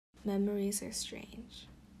Memories are strange.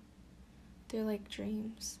 They're like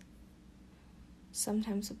dreams.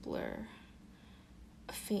 Sometimes a blur,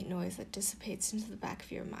 a faint noise that dissipates into the back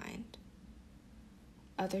of your mind.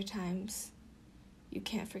 Other times, you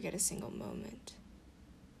can't forget a single moment.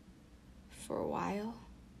 For a while,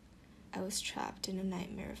 I was trapped in a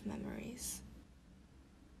nightmare of memories.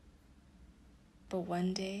 But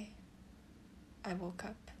one day, I woke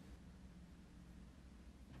up.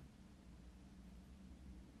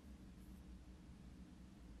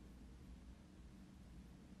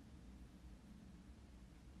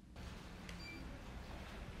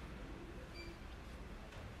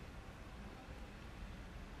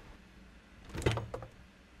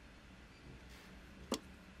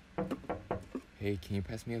 Hey, can you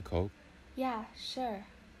pass me a Coke? Yeah, sure.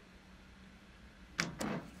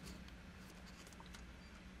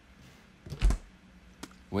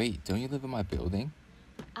 Wait, don't you live in my building?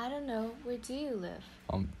 I don't know. Where do you live?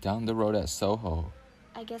 Down the road at Soho.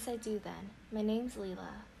 I guess I do then. My name's Leela.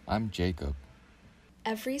 I'm Jacob.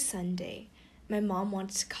 Every Sunday, my mom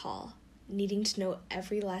wanted to call, needing to know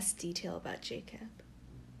every last detail about Jacob.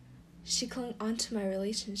 She clung onto my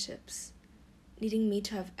relationships, needing me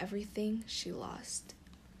to have everything she lost.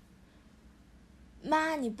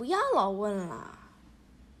 妈，你不要老问了。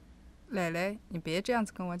蕾蕾，你别这样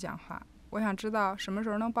子跟我讲话，我想知道什么时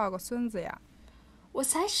候能抱个孙子呀？我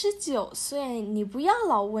才19岁，你不要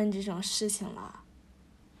老问这种事情了。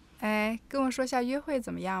哎，跟我说下约会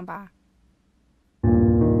怎么样吧？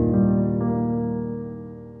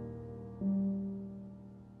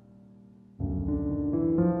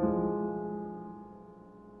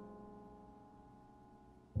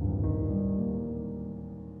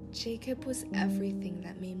 Jacob was everything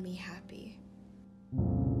that made me happy.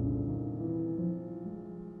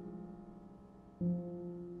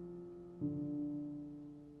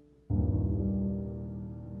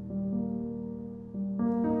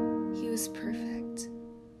 He was perfect.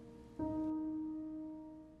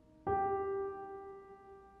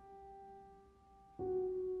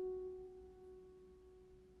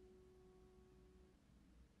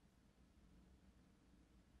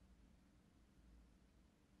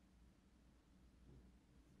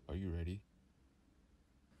 Are you ready?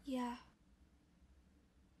 Yeah.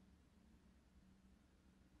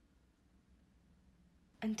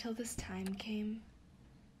 Until this time came,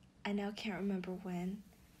 I now can't remember when,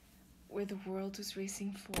 where the world was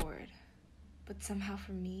racing forward, but somehow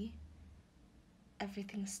for me,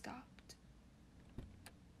 everything stopped.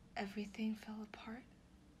 Everything fell apart.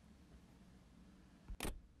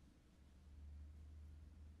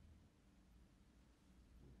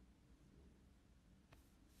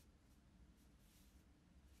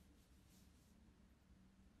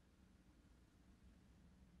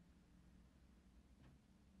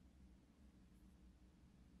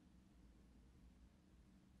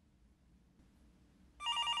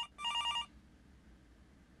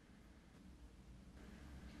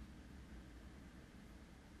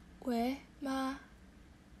喂，妈。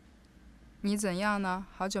你怎样呢？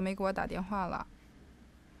好久没给我打电话了。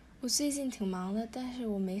我最近挺忙的，但是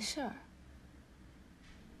我没事儿。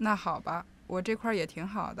那好吧，我这块也挺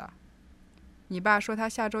好的。你爸说他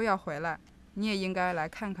下周要回来，你也应该来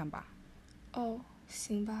看看吧。哦，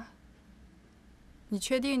行吧。你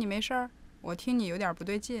确定你没事儿？我听你有点不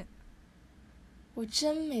对劲。我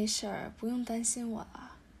真没事儿，不用担心我了。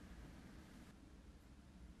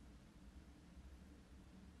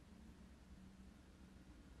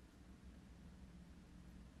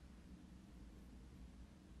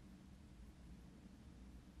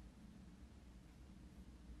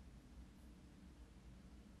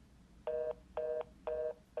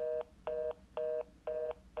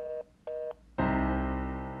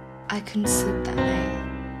I couldn't sleep that night.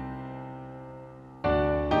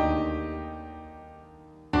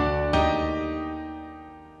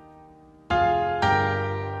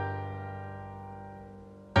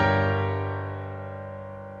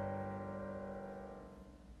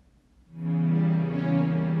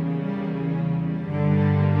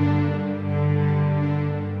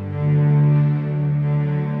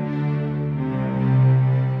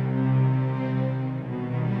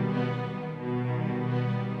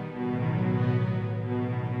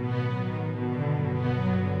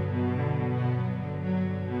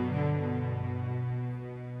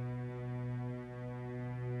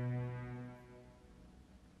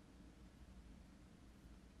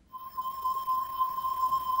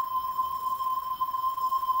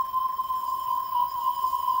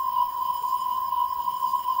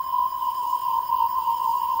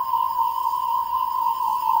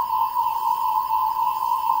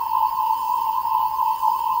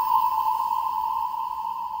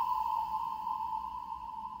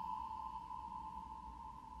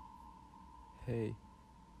 Hey,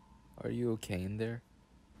 are you okay in there?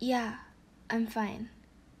 Yeah, I'm fine.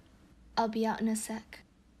 I'll be out in a sec.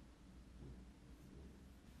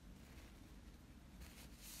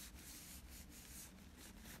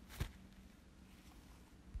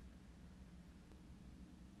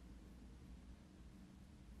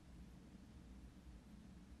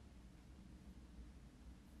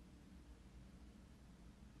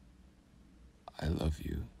 I love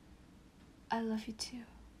you. I love you too.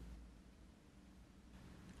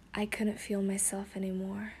 I couldn't feel myself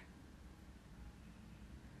anymore.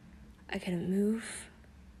 I couldn't move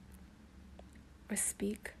or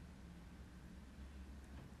speak.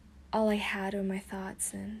 All I had were my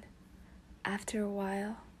thoughts, and after a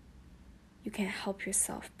while, you can't help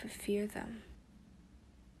yourself but fear them.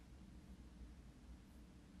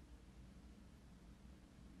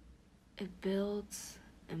 It builds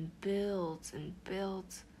and builds and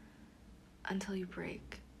builds until you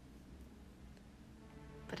break.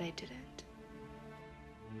 But I didn't.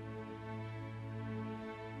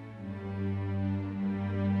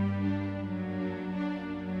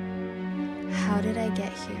 How did I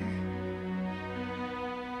get here?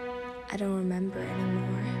 I don't remember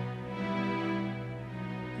anymore.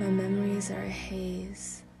 My memories are a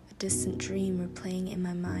haze, a distant dream replaying in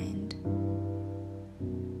my mind.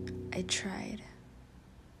 I tried.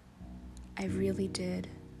 I really did.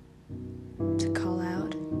 To call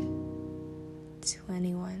out to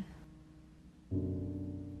anyone.